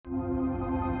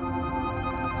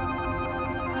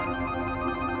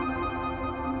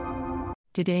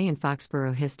Today in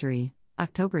Foxborough History,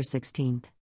 October 16th.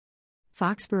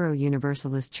 Foxborough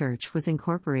Universalist Church was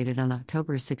incorporated on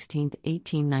October 16,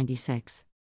 1896.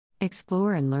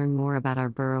 Explore and learn more about our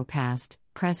borough past,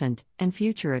 present, and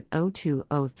future at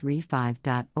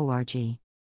 02035.org.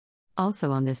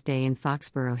 Also on this day in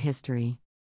Foxborough History.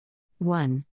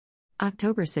 1.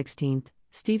 October 16th,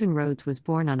 Stephen Rhodes was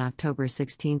born on October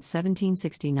 16,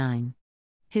 1769.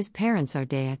 His parents are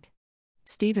Daic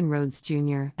Stephen Rhodes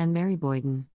Jr. and Mary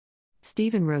Boyden.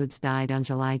 Stephen Rhodes died on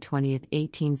July 20,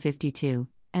 1852,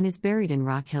 and is buried in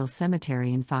Rock Hill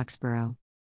Cemetery in Foxborough.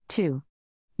 2.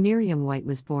 Miriam White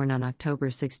was born on October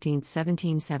 16,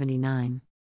 1779.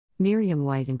 Miriam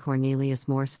White and Cornelius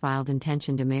Morse filed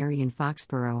intention to marry in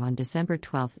Foxborough on December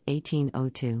 12,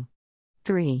 1802.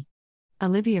 3.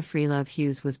 Olivia Freelove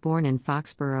Hughes was born in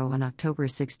Foxborough on October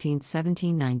 16,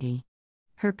 1790.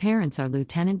 Her parents are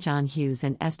Lieutenant John Hughes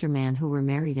and Esther Mann, who were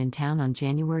married in town on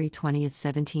January 20,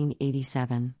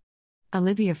 1787.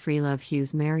 Olivia Freelove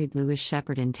Hughes married Louis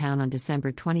Shepherd in town on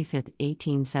December 25,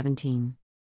 1817.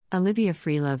 Olivia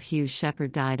Freelove Hughes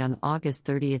Shepherd died on August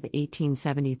 30,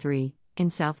 1873, in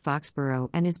South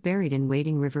Foxborough and is buried in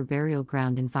Wading River Burial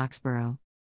Ground in Foxborough.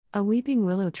 A weeping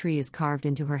willow tree is carved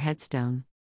into her headstone.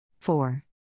 4.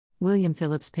 William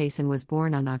Phillips Payson was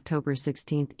born on October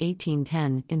 16,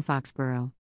 1810, in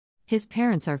Foxborough. His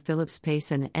parents are Phillips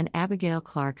Payson and Abigail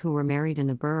Clark, who were married in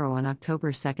the borough on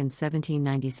October 2,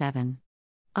 1797.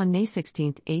 On May 16,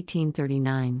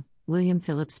 1839, William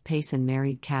Phillips Payson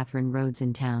married Catherine Rhodes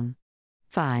in town.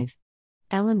 5.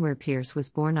 Ellen Ware Pierce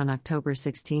was born on October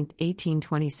 16,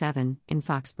 1827, in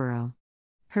Foxborough.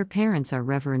 Her parents are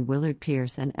Reverend Willard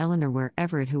Pierce and Eleanor Ware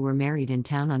Everett, who were married in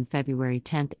town on February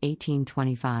 10,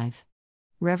 1825.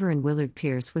 Reverend Willard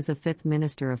Pierce was the fifth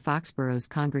minister of Foxborough's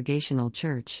Congregational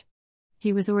Church.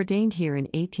 He was ordained here in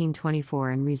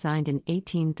 1824 and resigned in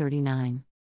 1839.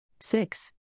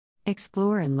 6.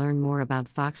 Explore and learn more about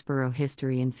Foxborough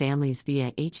history and families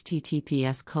via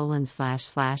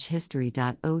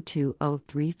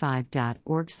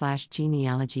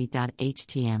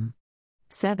https://history.02035.org/genealogy.htm.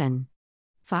 7.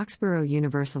 Foxborough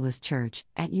Universalist Church,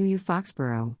 at UU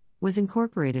Foxborough, was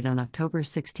incorporated on October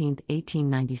 16,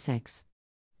 1896.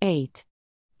 8.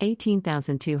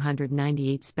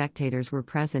 18,298 spectators were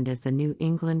present as the New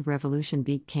England Revolution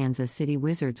beat Kansas City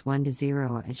Wizards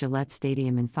 1-0 at Gillette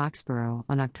Stadium in Foxborough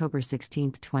on October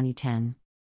 16, 2010.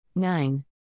 9.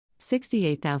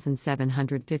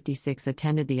 68,756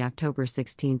 attended the October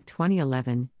 16,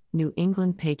 2011, New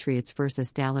England Patriots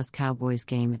vs. Dallas Cowboys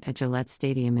game at Gillette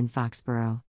Stadium in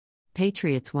Foxborough.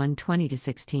 Patriots won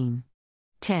 20-16.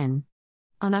 10.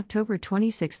 On October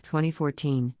 26,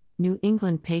 2014, New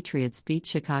England Patriots beat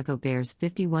Chicago Bears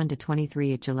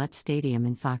 51-23 at Gillette Stadium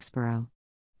in Foxborough.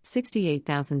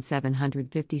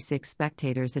 68,756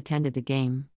 spectators attended the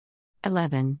game.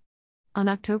 11. On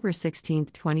October 16,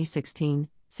 2016,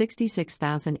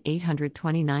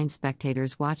 66,829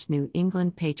 spectators watched New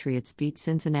England Patriots beat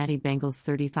Cincinnati Bengals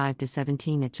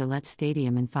 35-17 at Gillette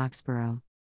Stadium in Foxborough.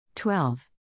 12.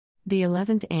 The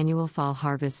 11th annual Fall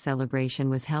Harvest celebration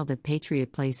was held at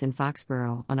Patriot Place in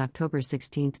Foxborough on October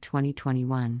 16,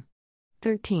 2021.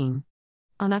 13.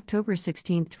 On October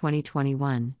 16,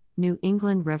 2021, New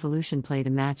England Revolution played a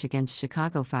match against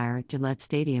Chicago Fire at Gillette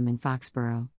Stadium in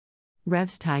Foxborough.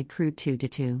 Revs tied Crew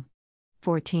 2-2.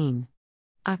 14.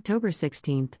 October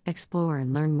 16th, explore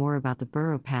and learn more about the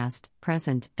borough past,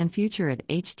 present, and future at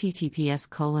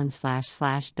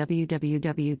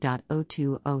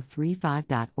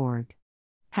https://www.02035.org.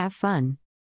 Have fun!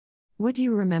 What do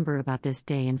you remember about this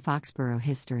day in Foxborough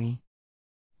history?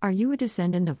 Are you a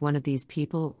descendant of one of these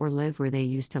people or live where they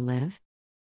used to live?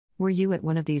 Were you at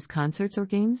one of these concerts or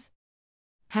games?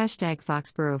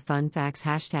 #Foxborough Fun Facts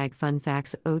 #Fun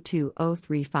Facts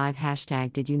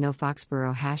 02035 #Did you know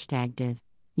Foxborough #Did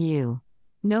you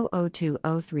know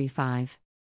 02035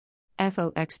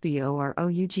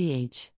 FOXBOROUGH